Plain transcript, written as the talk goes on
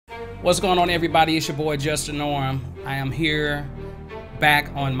What's going on, everybody? It's your boy Just the Norm. I am here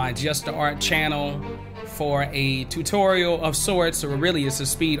back on my Just the Art channel for a tutorial of sorts, or really it's a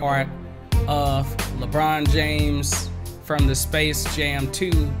speed art of LeBron James from the Space Jam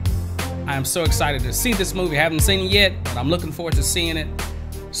 2. I'm so excited to see this movie. I haven't seen it yet, but I'm looking forward to seeing it.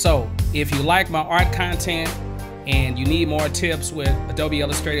 So if you like my art content and you need more tips with Adobe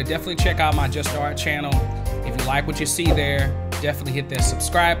Illustrator, definitely check out my Just the Art channel. If you like what you see there, definitely hit that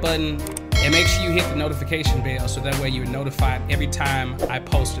subscribe button and make sure you hit the notification bell so that way you're notified every time I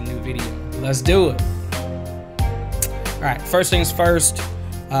post a new video. Let's do it. All right, first things first,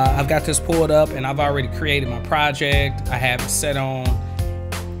 I've got this pulled up and I've already created my project. I have it set on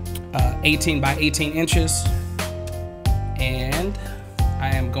 18 by 18 inches, and I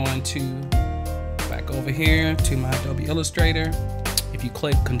am going to back over here to my Adobe Illustrator. If you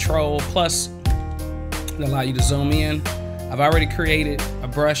click Control plus, it'll allow you to zoom in. I've already created a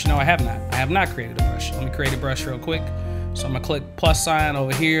brush. No, I have not. I have not created a brush. Let me create a brush real quick. So I'm gonna click plus sign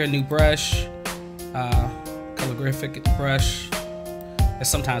over here, new brush, calligraphic brush. And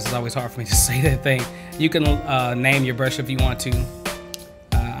sometimes it's always hard for me to say that thing. You can name your brush if you want to.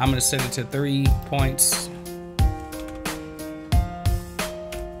 I'm gonna set it to 3 points.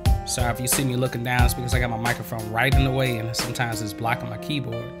 Sorry if you see me looking down, it's because I got my microphone right in the way and sometimes it's blocking my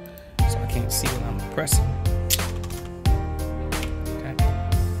keyboard, so I can't see what I'm pressing. Okay,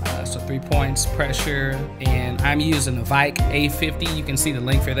 so 3 points, pressure, and I'm using the Vike A50. You can see the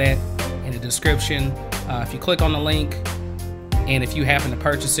link for that in the description. If you click on the link, and if you happen to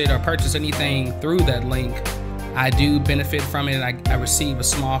purchase it or purchase anything through that link, I do benefit from it, and I receive a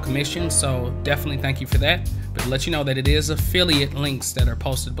small commission, so definitely thank you for that. But to let you know that it is affiliate links that are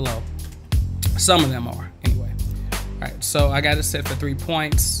posted below. Some of them are, anyway. All right, so I got it set for 3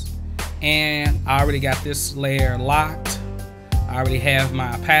 points, and I already got this layer locked. I already have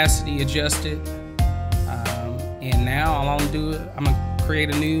my opacity adjusted, and now all I'm gonna do, I'm gonna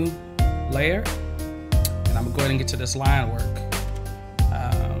create a new layer, and I'm gonna go ahead and get to this line work.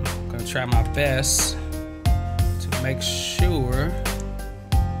 I'm gonna try my best to make sure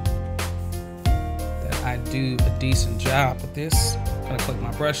that I do a decent job with this. I'm gonna click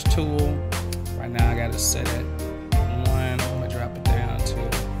my brush tool. Right now I got it set at 1. I'm gonna drop it down to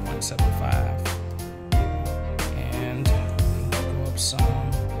 175. And go up some.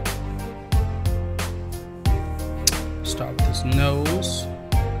 Start with this nose.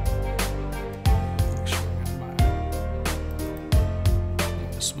 Make sure I got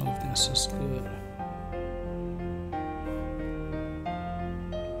my smoothness is good.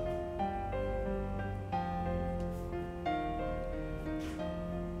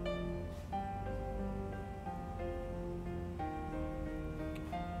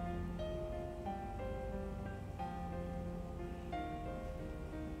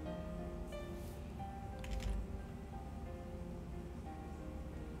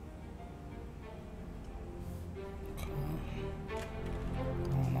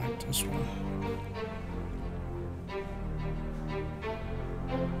 This one.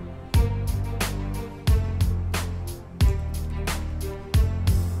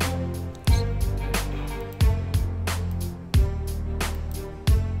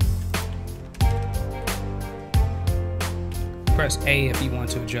 Press A if you want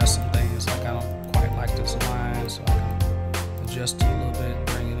to adjust some things. Like I don't quite like this line, so I can adjust it a little bit,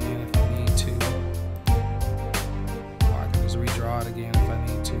 bring it in if I need to. Or I can just redraw it again if I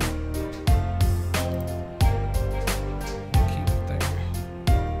need to. Keep it there.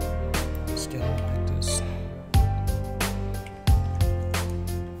 Still don't like this.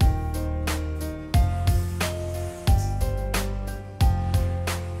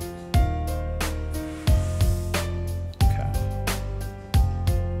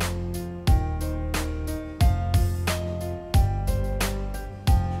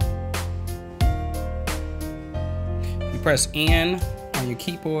 Press N on your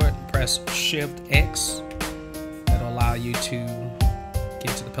keyboard, press Shift X. That'll allow you to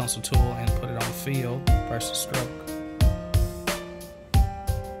get to the pencil tool and put it on fill versus stroke.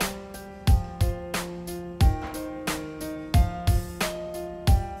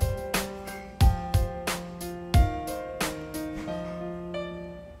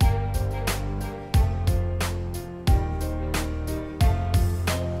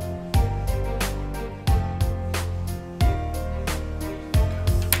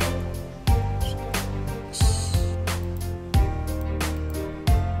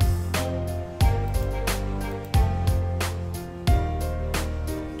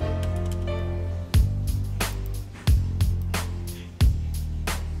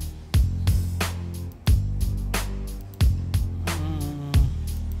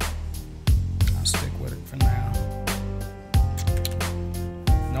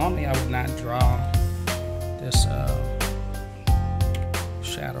 I would not draw this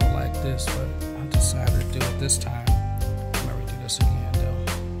shadow like this, but I decided to do it this time. I'm gonna redo this again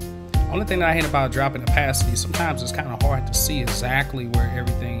though. Only thing that I hate about dropping opacity, sometimes it's kind of hard to see exactly where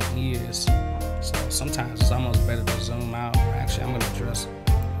everything is. So sometimes it's almost better to zoom out. Actually, I'm gonna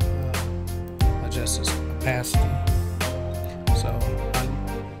adjust this opacity. So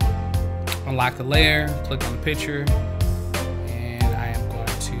unlock the layer, click on the picture, and I am going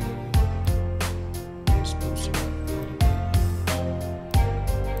to just boost it up a little bit.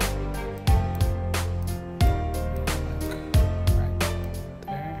 Right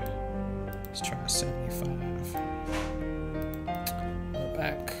there. Let's try 75. Go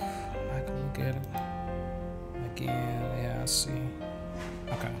back. I can look at it again. Yeah, I see.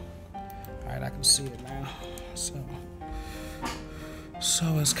 Okay. All right, I can see it now.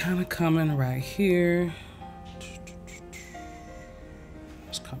 So it's kind of coming right here.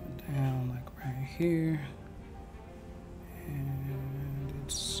 It's coming down like right here. And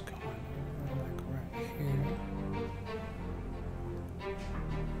it's going over like right here.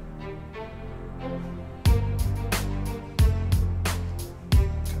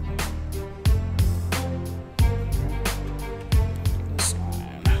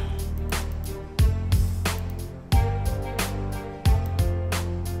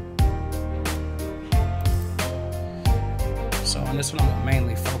 So on this one, I'm gonna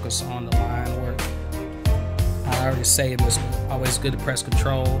mainly focus on the line work. I already say it was always good to press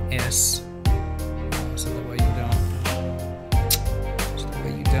Control S, so the way you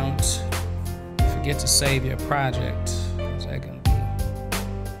don't forget to save your project, because that can be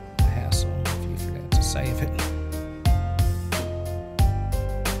a hassle if you forget to save it.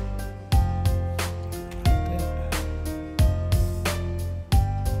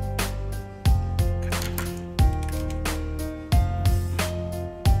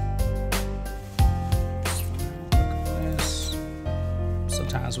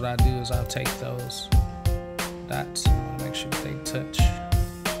 Sometimes what I do is I'll take those dots and make sure they touch.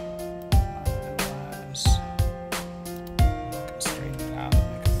 Otherwise, I can straighten it out and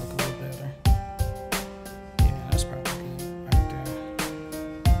make it look a little better. Yeah, that's probably good right there.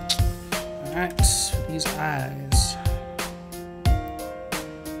 Alright, these eyes.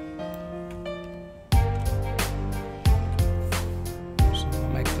 So I'm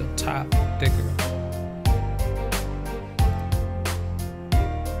gonna make the top thicker.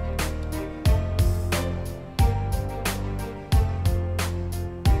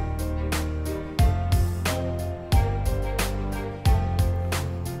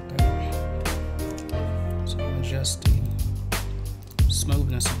 Adjust the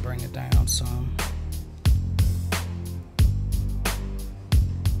smoothness and bring it down some.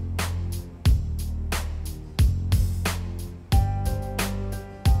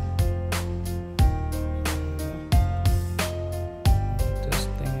 This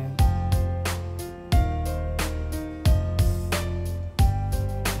thin.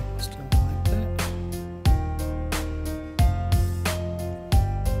 Still like that.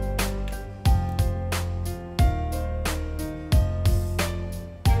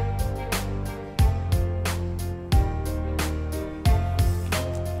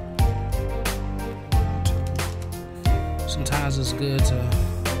 Sometimes it's good to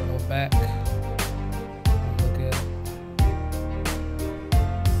go back and look at it.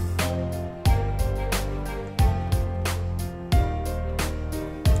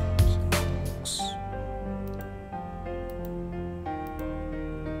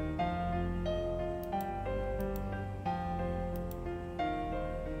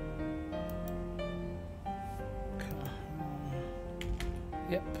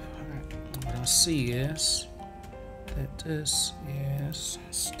 Yep. All right. What I see is that this is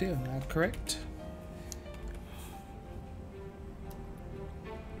still not correct.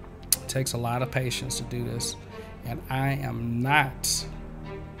 It takes a lot of patience to do this, and I am not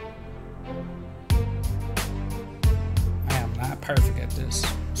perfect at this.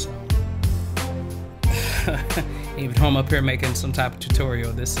 So even though I'm up here making some type of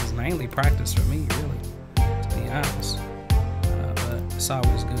tutorial, this is mainly practice for me, really, to be honest. But it's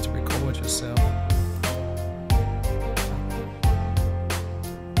always good to record yourself.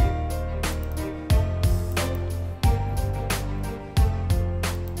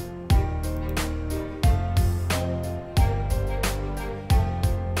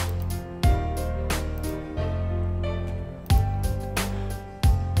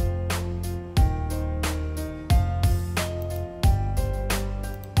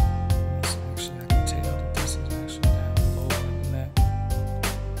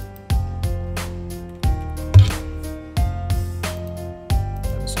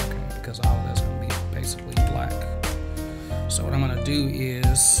 do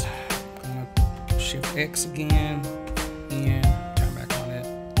is I'm gonna Shift X again and turn back on it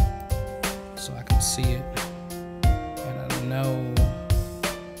so I can see it. And I know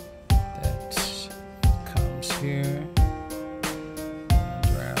that comes here.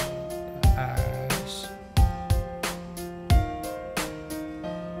 Drag the eyes.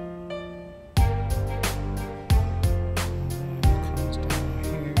 Comes down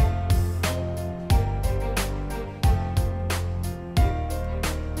here.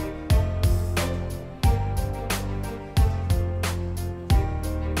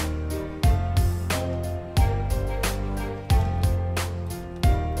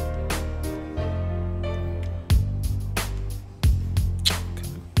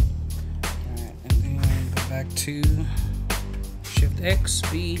 Back to Shift X,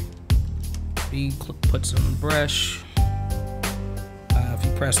 B, puts on the brush. If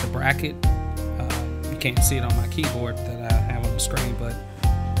you press the bracket, you can't see it on my keyboard that I have on the screen, but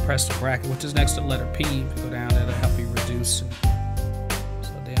press the bracket, which is next to the letter P. If you go down, that'll help you reduce it.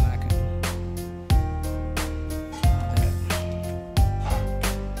 So then I can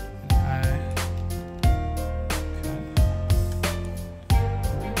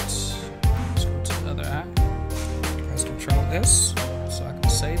Control S so I can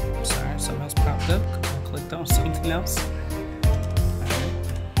save it. Sorry, something else popped up because I clicked on something else. Alright.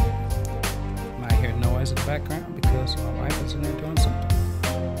 Might hear noise in the background because my wife is in there doing something.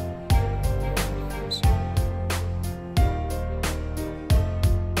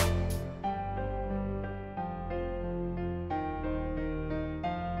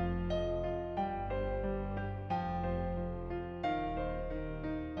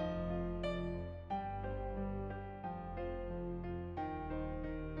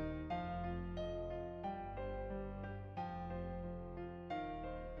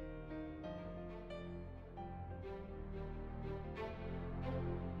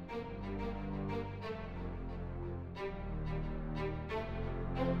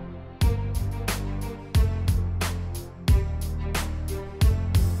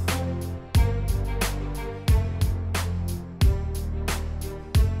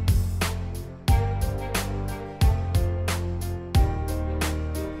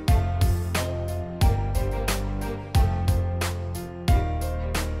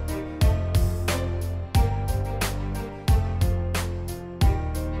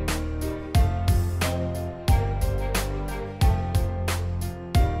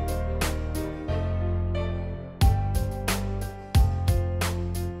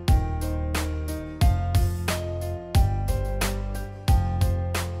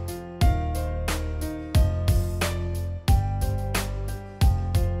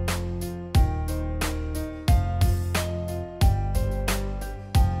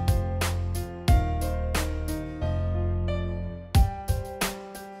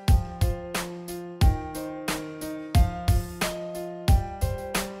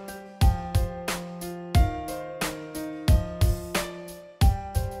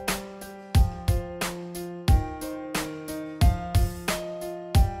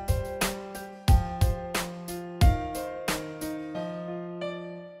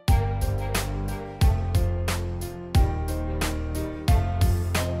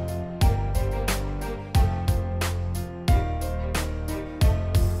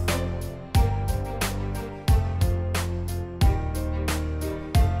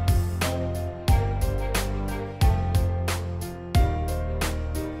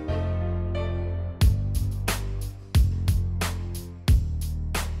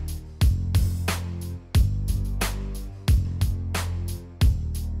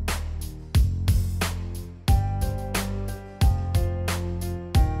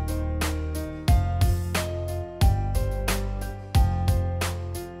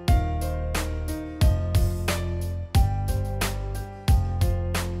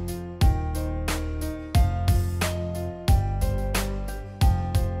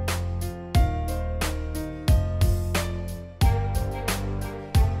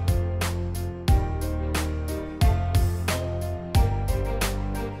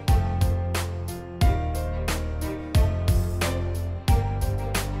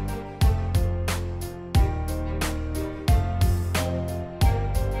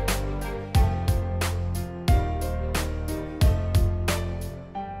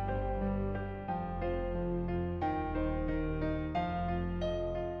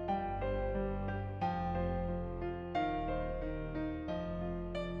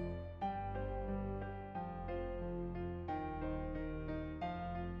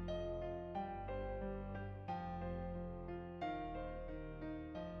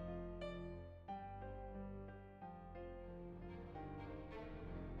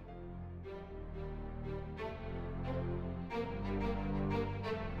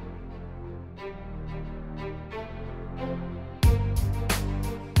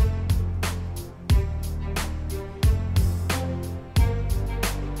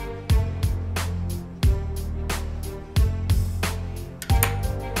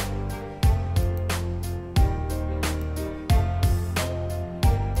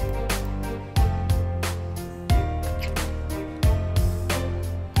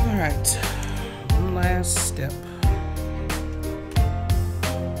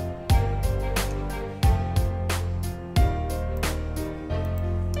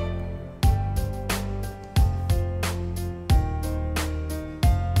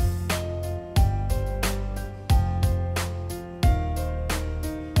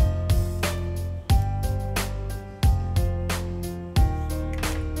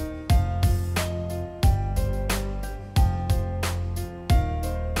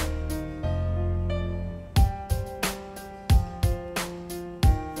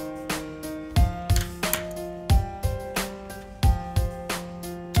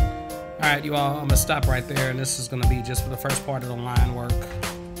 All right, you all, I'm gonna stop right there, and this is gonna be just for the first part of the line work.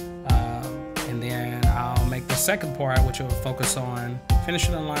 And then I'll make the second part, which will focus on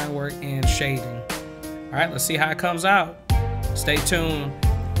finishing the line work and shading. All right, let's see how it comes out. Stay tuned.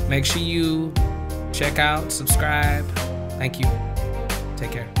 Make sure you check out, subscribe. Thank you.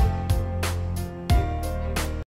 Take care.